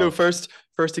shanks in the No, golf. first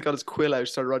he got his quill out,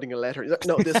 started writing a letter. He's like,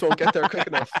 no, this won't get there quick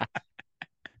enough.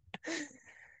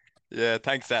 Yeah,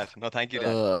 thanks, Dad. No, thank you,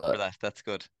 Dad, for that. That's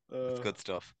good. That's Uh, good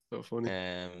stuff. so funny.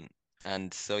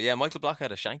 And so yeah, Michael Block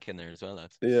had a shank in there as well,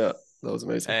 lads. Yeah, that was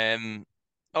amazing.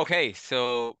 Okay,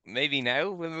 so maybe now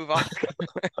we'll move on.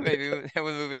 Maybe now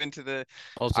we'll move into the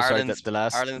Also, sorry, Ireland's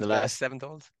Ireland's best seventh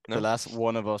holes. the No, last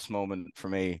one of us moment for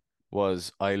me was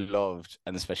I loved,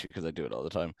 and especially because I do it all the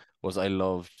time, was I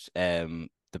loved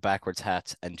the backwards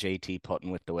hats and JT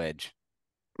putting with the wedge.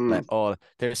 Like, Mm,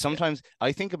 there's sometimes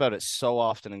I think about it so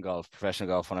often in golf, professional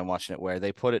golf, when I'm watching it, where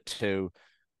they put it to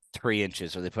 3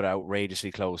 inches or they put it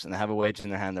outrageously close and they have a wedge in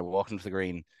their hand, they're walking to the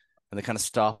green and they kind of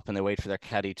stop and they wait for their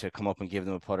caddy to come up and give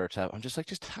them a putter tap. I'm just like,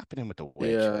 just tap it in with the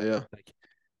wedge. yeah,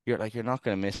 yeah. You're not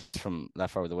going to miss from that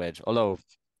far with the wedge. Although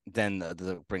then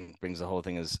brings the whole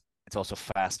thing is it's also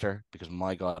faster because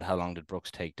my God, how long did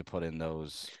Brooks take to put in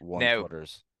those one now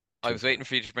putters? I was waiting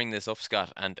for you to bring this up,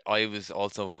 Scott, and I was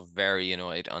also very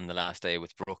annoyed on the last day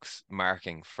with Brooks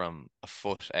marking from a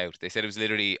foot out. They said it was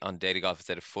literally on Daily Golf, it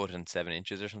said a foot and 7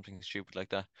 inches or something stupid like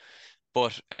that.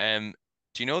 But do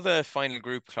you know the final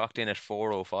group clocked in at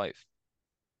 4:05?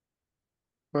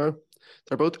 Well,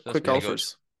 they're both So that's quick pretty good.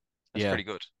 golfers. That's Yeah. pretty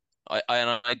good.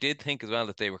 I did think as well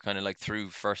that they were kind of like through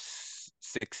first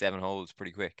 6, 7 holes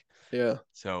pretty quick. Yeah.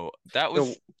 So that No,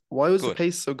 was why was the good.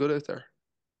 pace so good out there?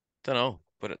 Don't know,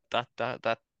 but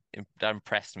that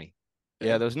impressed me. Yeah,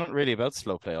 Yeah. there was not really about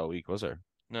slow play all week, was there?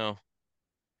 No,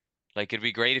 like it'd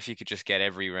be great if you could just get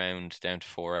every round down to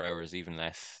 4 hours, even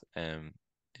less, in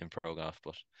pro golf.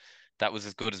 But that was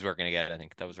as good as we're gonna get. I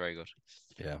think that was very good.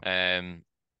 Yeah. Um,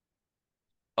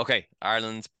 okay,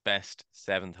 Ireland's best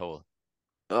seventh hole.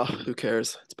 Oh, who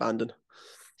cares? It's Bandon.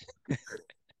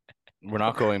 We're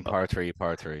not going par three,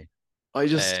 par three. I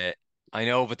just, I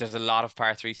know, but there's a lot of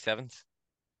par three sevens.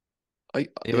 Yeah,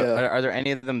 but yeah. are there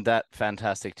any of them that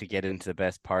fantastic to get into the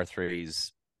best par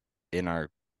threes in our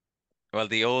Well,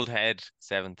 the old head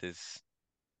seventh is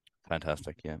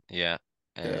fantastic? Yeah. yeah.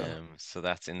 Yeah. So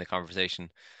that's in the conversation.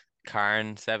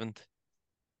 Cairn seventh,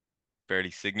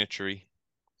 barely signatory.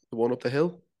 The one up the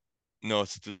hill? No,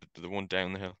 it's the one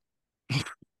down the hill.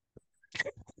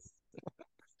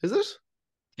 Is it?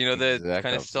 You know the Exact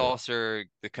kind of opposite. saucer,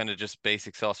 the kind of just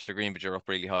basic saucer green, but you're up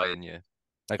really high and you.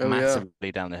 Like Oh, yeah.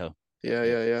 massively down the hill. Yeah,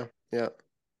 Yeah. yeah, yeah. Yeah.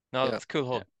 No, Yeah. that's a cool Yeah.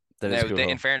 hole. That is Now, cool. in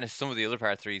Hole. fairness, some of the other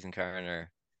par threes in Cairn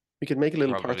are We could make a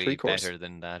little par probably three course. better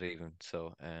than that even.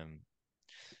 So,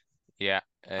 yeah.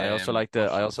 I also like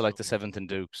but the seventh and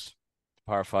Dukes,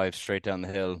 par five straight down the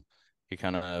hill. You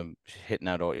kind of hitting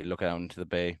out, or you look out into the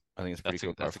bay. I think it's a pretty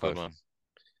cool par that's a good five. one.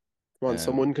 Come on, Um,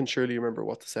 someone can surely remember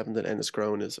what the seventh in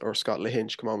Enniscrone is, or Scott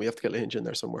Lahinch. Come on, we have to get Lahinch in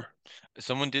there somewhere.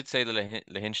 Someone did say the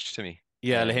Lahinch to me.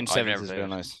 Yeah, the hinge I've sevens never is played real it.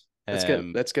 nice.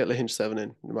 Let's get Lahinch 7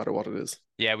 in, no matter what it is.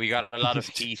 Yeah, we got a lot of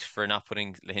heat for not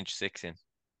putting Lahinch 6 in.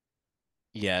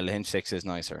 Yeah, the hinge six is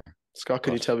nicer. Scott,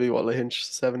 can you But tell me what Lahinch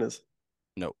 7 is?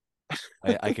 no,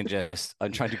 I can just.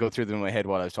 I'm trying to go through them in my head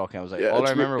while I was talking. I was like, Yeah, all I it's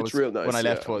remember it's was real when I nice.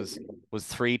 left Yeah. was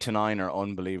 3 to 9 are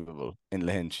unbelievable in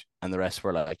Lahinch, and the rest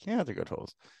were like, yeah, they're good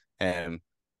holes.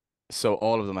 So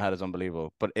all of them I had as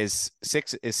unbelievable. But is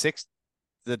six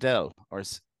the Dell or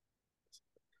is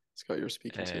Scott, you're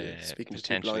speaking to two blind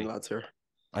Potentially. lads here.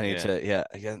 I need Yeah. to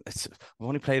again I've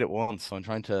only played it once, so I'm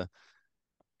trying to.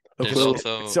 Look, There's It's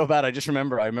also so bad.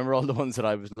 I remember all the ones that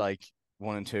I was like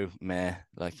 1 and 2 meh,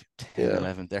 like 10, Yeah.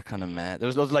 11. They're kind of meh. There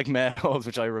was loads of like meh holes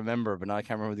which I remember, but now I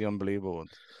can't remember the unbelievable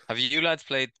ones. have you lads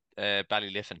played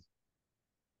Ballyliffin?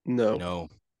 No. No.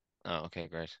 Oh, okay,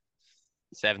 great.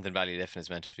 Seventh in Ballyliffin is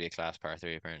meant to be a class par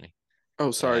three, apparently.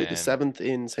 Oh, sorry. The Um, 7th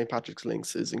in St. Patrick's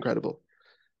Links is incredible.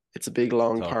 It's a big,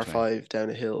 long Talk par to me. 5 down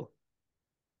a hill,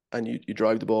 and you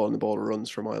drive the ball, and the ball runs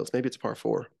for miles. Maybe it's a par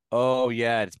 4. Oh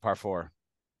yeah, it's par 4.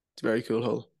 It's a very cool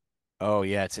hole. Oh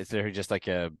yeah, it's literally just like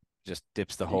just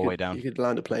dips the whole way down. You could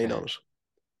land a plane Okay. on it.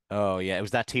 Oh yeah, it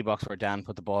was that tee box where Dan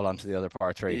put the ball onto the other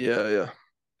par 3. Yeah, yeah.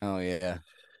 Oh yeah.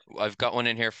 I've got one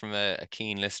in here from a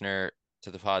keen listener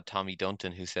to the pod, Tommy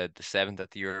Dunton, who said the seventh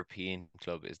at the European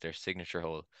Club is their signature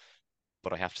hole.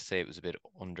 But I have to say it was a bit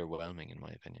underwhelming, in my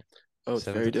opinion. Oh, it's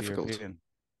Seventh very at the difficult. European.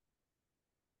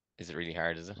 Is it really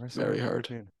hard, is it? Where's Very seventh at the hard.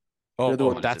 European? You know the Oh,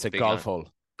 one- What is that's it? a Big golf long,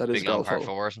 hole. That is big a long golf par hole.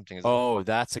 four or something, is it? Oh,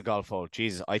 that's a golf hole.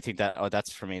 Jesus, I think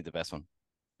that's for me the best one.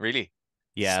 Really?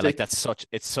 Yeah, like Stick.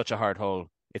 it's such a hard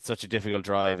hole. It's such a difficult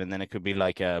drive, and then it could be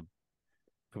like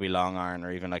could be long iron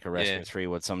or even like a rescue Yeah.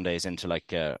 3-wood some days into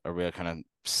like a real kind of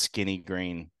skinny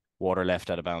green, water left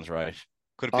out of bounds right.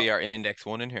 Could it be our index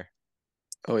one in here?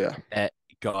 Oh, yeah.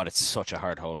 God, it's such a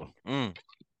hard hole.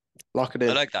 Lock it I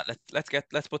in. like that.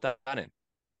 Let's put that in.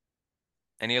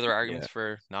 Any other arguments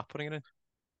for not putting it in?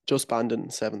 Just Bandon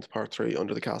 7th par 3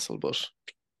 under the castle, but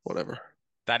whatever.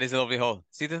 That is a lovely hole.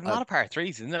 See, there's a lot of par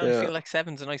threes, isn't there? I Yeah. feel like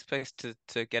seven's a nice place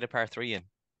to get a par three in.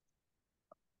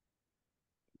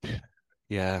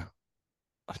 Yeah,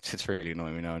 it's really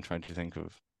annoying me now. I'm trying to think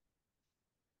of.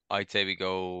 I'd say we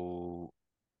go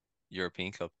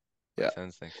European Club. Yeah.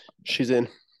 Sounds thing. She's in.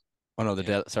 Oh no,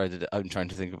 Yeah. I'm trying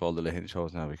to think of all the Lahinch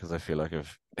holes now because I feel like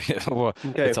well,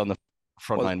 Okay. it's on the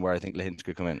front Well- line where I think Lahinch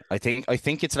could come in. I think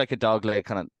it's like a dog leg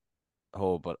kind of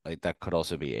hole, but that could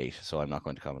also be 8, so I'm not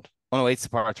going to comment. Oh no, 8's the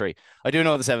par 3. I do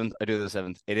know the 7th. I do the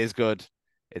 7th. It is good.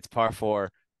 It's par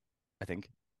 4, I think.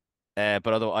 But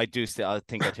although I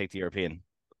think I take the European.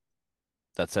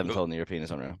 That 7th Look- hole in the European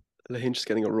is unreal. Lahinch is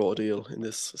getting a raw deal in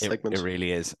this segment. It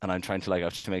really is, and I'm trying to I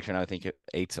have to make sure now. I think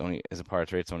 8's only is a par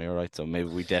 3. It's only all right. So maybe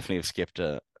we definitely have skipped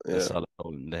a Yeah. solid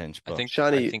hole in the hinge. I But think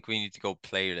Shani- I think we need to go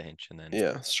play the hinch and then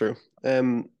Yeah, it's true. Are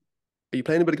you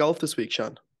playing a bit of golf this week,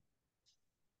 Sean?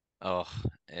 Oh,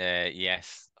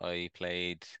 yes, I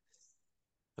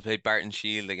played Barton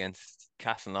Shield against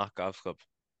Castleknock Golf Club.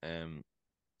 Um,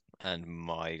 and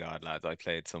my God, lads, I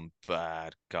played some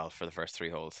bad golf for the first three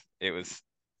holes. It was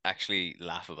actually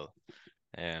laughable.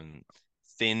 Um,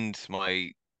 thinned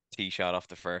my tee shot off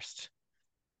the first.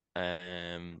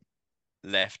 Um,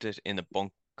 left it in the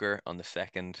bunker on the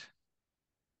second.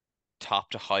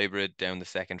 Topped a hybrid down the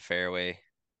second fairway.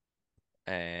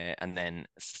 And then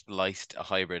sliced a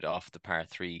hybrid off the par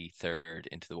three third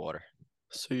into the water.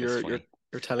 So It was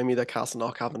you're telling me that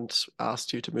Castleknock haven't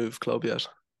asked you to move club yet?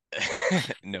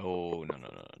 No, no, no,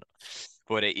 no, no.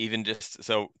 But even just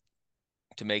so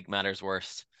to make matters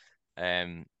worse,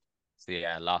 um, so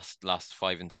yeah, lost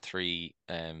 5-3.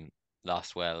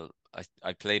 Lost well.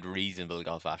 I played reasonable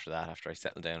golf after that, after I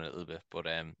settled down a little bit. But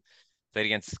played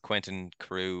against Quentin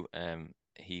Carew.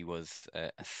 He was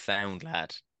a sound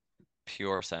lad,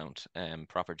 pure sound,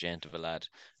 proper gent of a lad,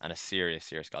 and a serious,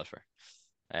 serious golfer.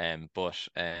 But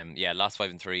yeah, lost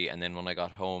 5-3, and then when I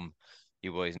got home,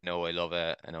 you boys know I love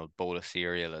an old bowl of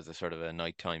cereal as a sort of a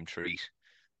nighttime treat,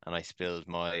 and I spilled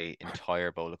my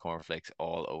entire bowl of cornflakes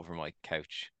all over my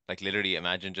couch. Like literally,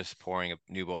 imagine just pouring a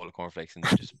new bowl of cornflakes and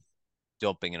then just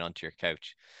dumping it onto your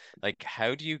couch. Like,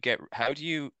 how do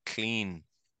you clean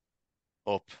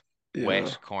up Yeah.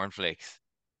 wet cornflakes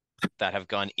that have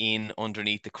gone in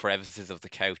underneath the crevices of the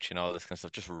couch and all this kind of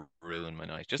stuff? Just ruined my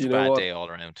night. Just You a know bad what? day all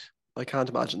around. I can't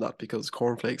imagine that because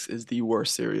cornflakes is the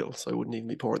worst cereal, so I wouldn't even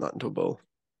be pouring that into a bowl.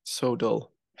 So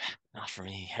dull. Not for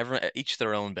me. Everyone, each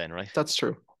their own, Ben, right? That's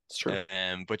true. It's true.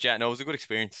 But yeah, no, it was a good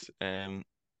experience.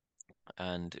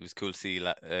 And it was cool to see.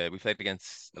 We played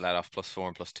against a lad off +4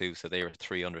 and +2, so they were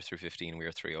 3 under through 15, we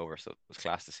were 3 over. So it was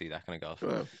class to see that kind of golf.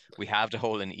 Wow. We have the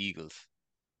hole in Eagles.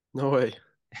 No way.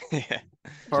 Yeah,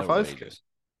 It's Par five? outrageous.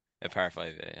 a par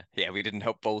five. Yeah, yeah. We didn't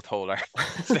help both hole our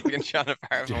second shot at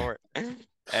par four.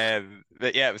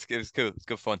 But yeah, it was cool. It was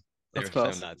good fun. They That's were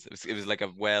sound class. lads. It was like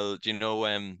do you know,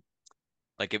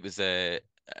 like it was a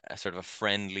sort of a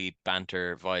friendly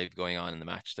banter vibe going on in the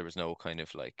match. There was no kind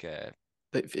of like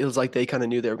It feels like they kind of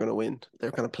knew they were going to win. They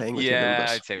were kind of playing with you a little yeah, bit.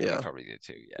 I'd say we Yeah, probably did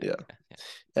too. Yeah, yeah. yeah,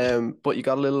 yeah. But you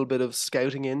got a little bit of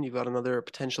scouting in. You've got another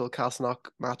potential Castleknock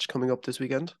match coming up this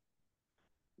weekend.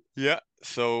 Yeah,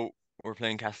 so we're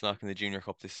playing Castleknock in the Junior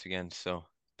Cup this weekend, so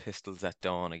Pistols at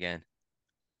dawn again.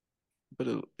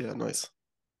 Yeah, nice.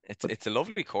 It's But it's a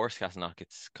lovely course, Castleknock.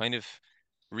 It's kind of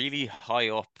really high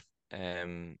up,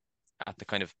 um, at the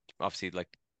kind of obviously like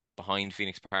behind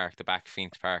Phoenix Park, the back of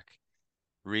Phoenix Park.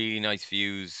 Really nice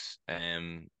views,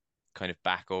 kind of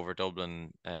back over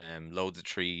Dublin, loads of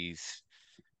trees,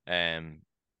 um,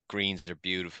 greens are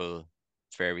beautiful,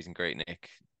 fairways in great nick.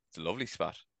 It's a lovely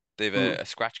spot. They've hmm, a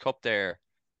scratch cup there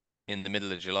in the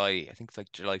middle of July. I think it's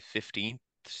like July 15th,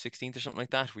 16th or something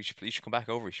like that. You should come back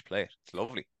over. You should play it. It's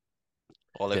lovely.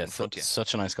 All out Yeah, in front of you.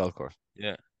 such a nice golf course.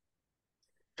 Yeah.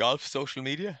 Golf social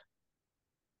media.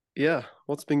 yeah,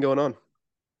 what's been going on?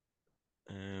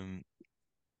 Um,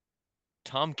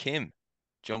 Tom Kim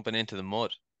jumping into the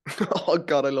mud. Oh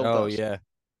God, I love Oh that. yeah,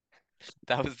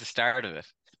 That was the start of it.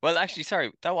 Well, actually,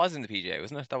 sorry, that was in the PGA,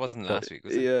 wasn't it? That wasn't Du- last week,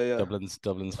 was it? Yeah, yeah.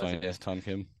 Dublin's Was it? finest, Tom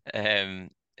Kim. Um,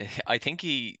 I think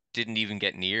he didn't even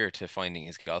get near to finding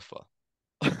his golf ball.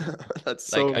 That's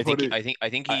Like, so funny. I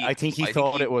think he I think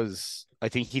thought he, it was. I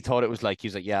think he thought it was like he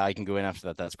was like, yeah, I can go in after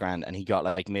that. That's grand. And he got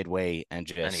like midway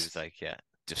and and he was just like, yeah.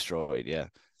 destroyed. Yeah,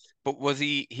 But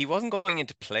he wasn't going in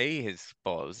to play his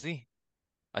ball, was he?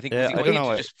 I think was yeah. he I going don't in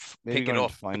know. to just Maybe pick it going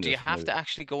up? to But find do you it. have Maybe. to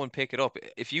actually go and pick it up?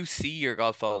 If you see your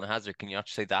golf ball in hazard, can you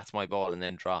actually say that's my ball and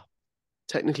then drop?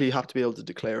 Technically, you have to be able to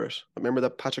declare it. I remember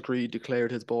that Patrick Reed declared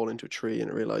his ball into a tree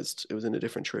and realized it was in a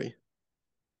different tree.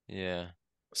 Yeah.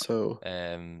 So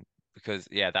Um, because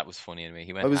yeah, that was funny to me.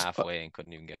 He I went was halfway and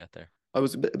couldn't even get there. I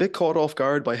was a bit caught off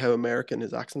guard by how American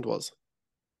his accent was.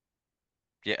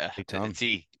 Yeah, Big Tom.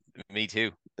 see, me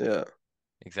too. Yeah.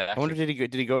 I wonder Exactly.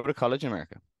 did he go to college in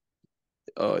America?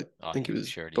 I Oh, think he he was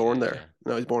surely born did, there. yeah.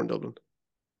 No, he's born in Dublin.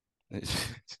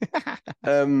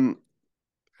 Um,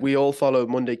 we all follow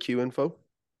Monday Q Info.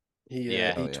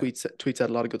 Yeah. He Oh yeah. tweets out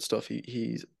a lot of good stuff.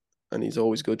 He's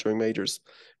always good during majors.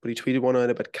 But he tweeted one out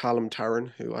about Callum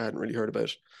Tarran, who I hadn't really heard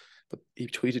about. But he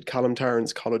tweeted Callum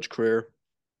Tarran's college career.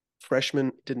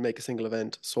 Freshman didn't make a single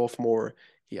event. Sophomore,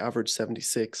 he averaged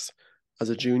 76. As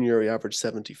a junior, he averaged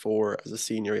 74. As a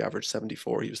senior, he averaged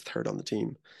 74. He was third on the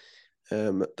team.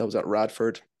 That was at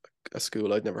Radford, a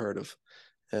school I'd never heard of.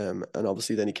 And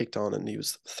obviously then he kicked on and he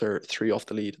was three off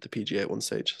the lead at the PGA at one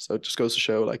stage. So it just goes to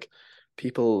show like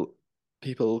people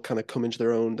kind of come into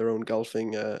their own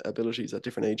golfing abilities at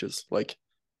different ages. Like,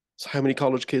 so how many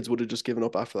college kids would have just given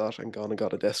up after that and gone and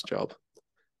got a desk job?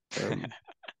 Um,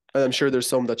 And I'm sure there's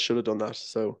some that should have done that.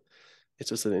 So it's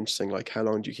just an interesting, like, how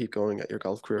long do you keep going at your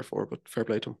golf career for? But fair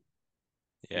play to him.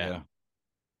 Yeah.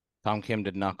 Tom Kim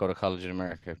did not go to college in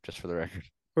America, just for the record.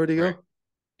 Where'd he Where? go?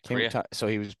 Korea. So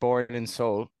he was born in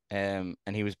Seoul, and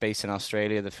he was based in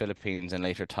Australia, the Philippines, and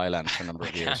later Thailand for a number I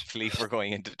of can't years. believe we're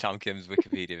going into Tom Kim's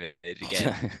Wikipedia page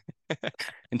again.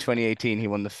 In 2018, he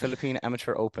won the Philippine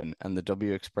Amateur Open and the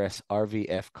W Express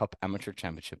RVF Cup Amateur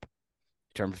Championship.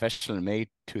 He turned professional in May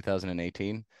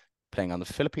 2018, playing on the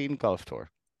Philippine Golf Tour.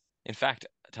 In fact,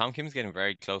 Tom Kim's getting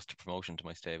very close to promotion to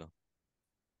my stable.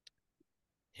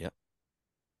 Yep.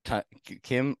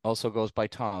 Kim also goes by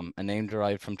Tom, a name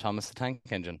derived from Thomas the Tank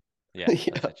Engine. Yeah, that's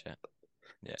Yeah. it, yeah.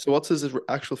 Yeah. So what's his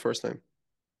actual first name?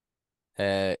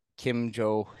 Kim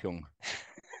Jo Hyung.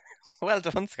 Well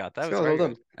done, Scott. That was Scott, very well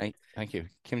good. done. Thank you.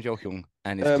 Kim Jo Hyung,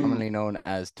 and is Um, commonly known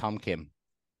as Tom Kim.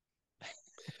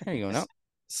 There you go now.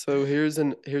 So here's a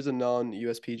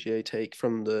non-USPGA take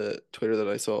from the Twitter that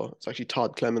I saw. It's actually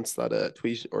Todd Clements that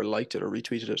tweeted or liked it or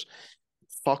retweeted it.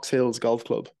 Fox Hills Golf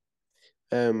Club.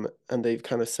 And they've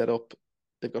kind of set up,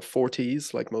 they've got 4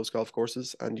 tees like most golf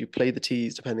courses, and you play the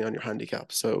tees depending on your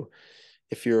handicap. So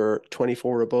if you're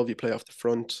 24 or above, you play off the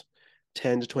front.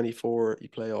 10 to 24, you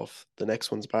play off the next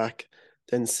one's back.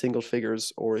 Then single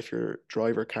figures, or if your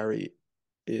driver carry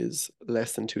is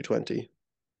less than 220,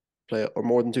 play or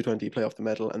more than 220, you play off the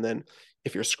medal. And then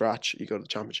if you're scratch, you go to the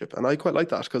championship. And I quite like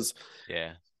that because,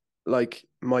 Yeah. like,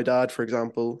 my dad, for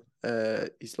example,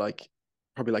 he's like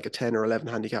probably like a 10 or 11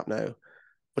 handicap now.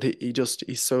 But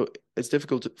he's so, it's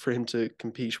difficult for him to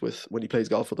compete with when he plays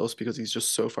golf with us because he's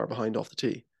just so far behind off the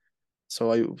tee.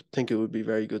 So I think it would be a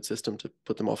very good system to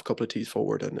put them off a couple of tees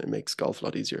forward, and it makes golf a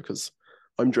lot easier because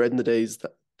I'm dreading the days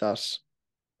that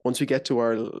once we get to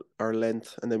our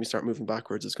length and then we start moving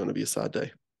backwards, it's going to be a sad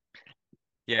day.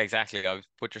 Yeah, exactly. I would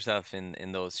put yourself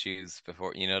in those shoes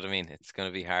before, you know what I mean? It's going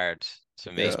to be hard to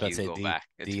Yeah. make you go back.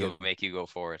 It's going to make you go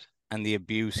forward. And the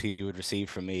abuse he would receive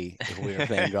from me if we were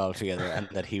playing golf together and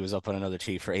that he was up on another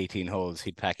tee for 18 holes,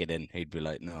 he'd pack it in. He'd be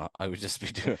like, no,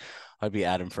 I'd be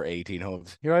at him for 18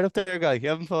 holes. You're right up there, guy. You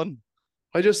having fun?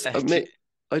 I just Do,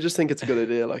 I just think it's a good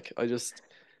idea. Like,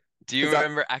 do you because that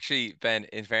remember actually, Ben,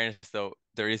 in fairness though,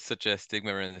 there is such a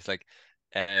stigma around this. Like,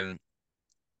 um,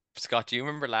 Scott, do you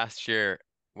remember last year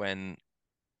when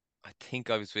I think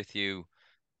I was with you,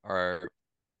 or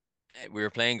we were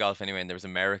playing golf anyway, and there was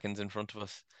Americans in front of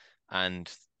us,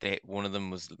 and one of them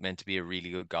was meant to be a really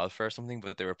good golfer or something,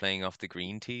 but they were playing off the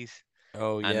green tees,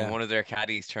 Oh, and yeah. one of their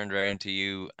caddies turned around to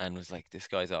you and was like, "This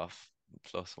guy's off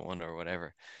 +1 or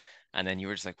whatever," and then you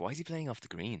were just like, "Why is he playing off the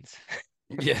greens?"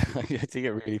 Yeah, I think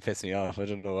it really pissed me off. I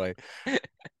don't know why.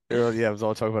 Yeah, I was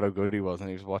all talking about how good he was, and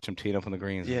he was watching him teeing up on the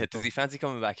greens. I was Yeah, like, does oh. he fancy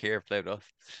coming back here, play with us?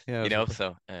 Yeah, I You was know, like,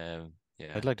 so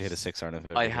yeah. I'd like to hit a 6 iron if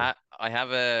I ever here. ha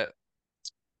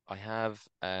I have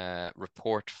a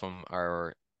report from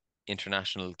our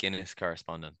international Guinness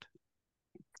correspondent,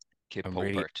 Kip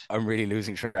Popert. I'm really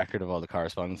losing track of all the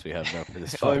correspondence we have now for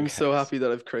this I'm so podcast. happy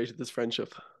that I've created this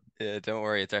friendship. Yeah, don't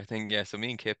worry, it's our thing. Yeah, so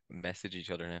me and Kip message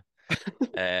each other now.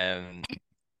 Um,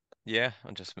 yeah,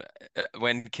 I'm just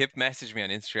when Kip messaged me on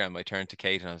Instagram, I turned to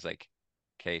Kate and I was like,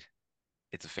 Kate,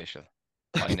 it's official.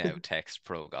 I now text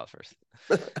pro golfers.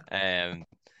 Um,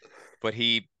 but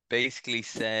he basically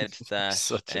said that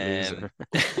Such a loser.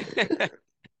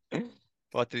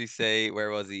 what did he say? Where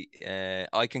was he?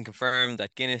 I can confirm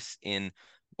that Guinness in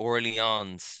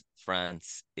Orleans,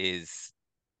 France is.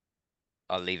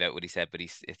 I'll leave out what he said, but he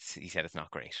said it's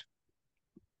not great.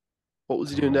 What was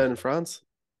he doing Oh. down in France?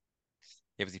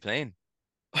 Yeah, was he playing?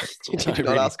 Did you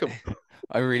not ask him?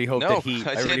 I really hope No, I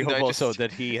I really didn't. hope I also just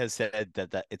that he has said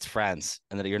that it's France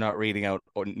and that you're not reading out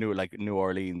or New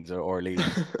Orleans or Orleans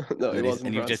No, he wasn't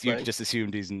and in France you've playing. just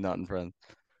assumed he's not in France.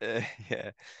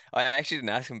 yeah. I actually didn't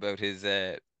ask him about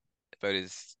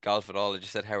his golf at all. I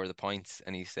just said how are the points,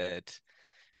 and he said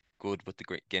good, but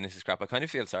the Guinness is crap. I kind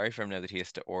of feel sorry for him now that he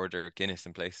has to order Guinness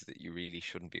in places that you really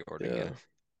shouldn't be ordering Yeah. Guinness.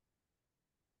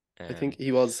 I think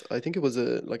he was. I think it was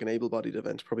like an able-bodied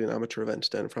event, probably an amateur event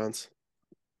down in France.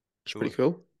 It's Cool. pretty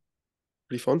cool,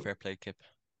 pretty fun. Fair play, Kip.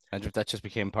 And if that just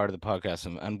became part of the podcast,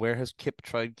 and where has Kip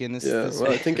tried Guinness? Yeah, This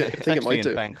well, I think it's it actually might in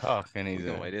do. Bangkok, and I he's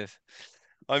don't know what it is.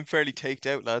 I'm fairly taked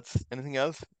out, lads. Anything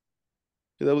else?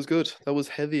 Yeah, that was good. That was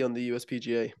heavy on the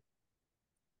USPGA,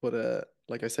 but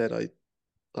like I said,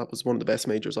 that was one of the best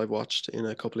majors I've watched in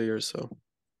a couple of years. So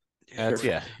here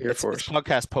for it's it.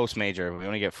 podcast post major. We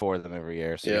only get 4 of them every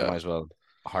year, so you Yeah, might as well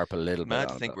harp a little bit Mad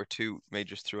to on think that. we're 2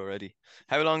 majors through already.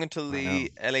 How long until I know.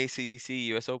 the LACC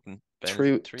US Open, Ben? Is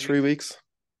three it 3 three weeks? weeks.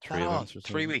 3 That long? events or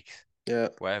 3 something. weeks? Yeah.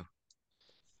 Wow.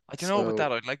 I don't know about So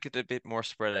that. I'd like it a bit more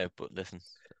spread out, but listen.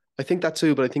 I think that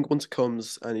too, but I think once it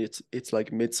comes and it's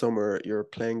like midsummer, you're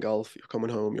playing golf, you're coming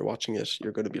home, you're watching it,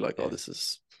 you're going to be like, oh, Yeah. this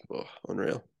is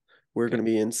unreal. We're going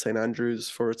to be in St Andrews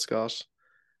for it, Scott,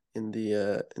 in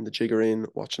the Jigger Inn,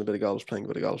 watching a bit of golf, playing a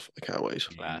bit of golf. I can't wait.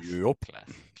 Class, Yup.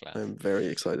 class. I'm very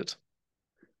excited.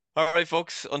 All right,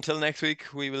 folks. Until next week,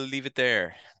 we will leave it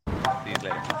there. See you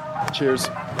later. Cheers.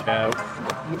 Yeah.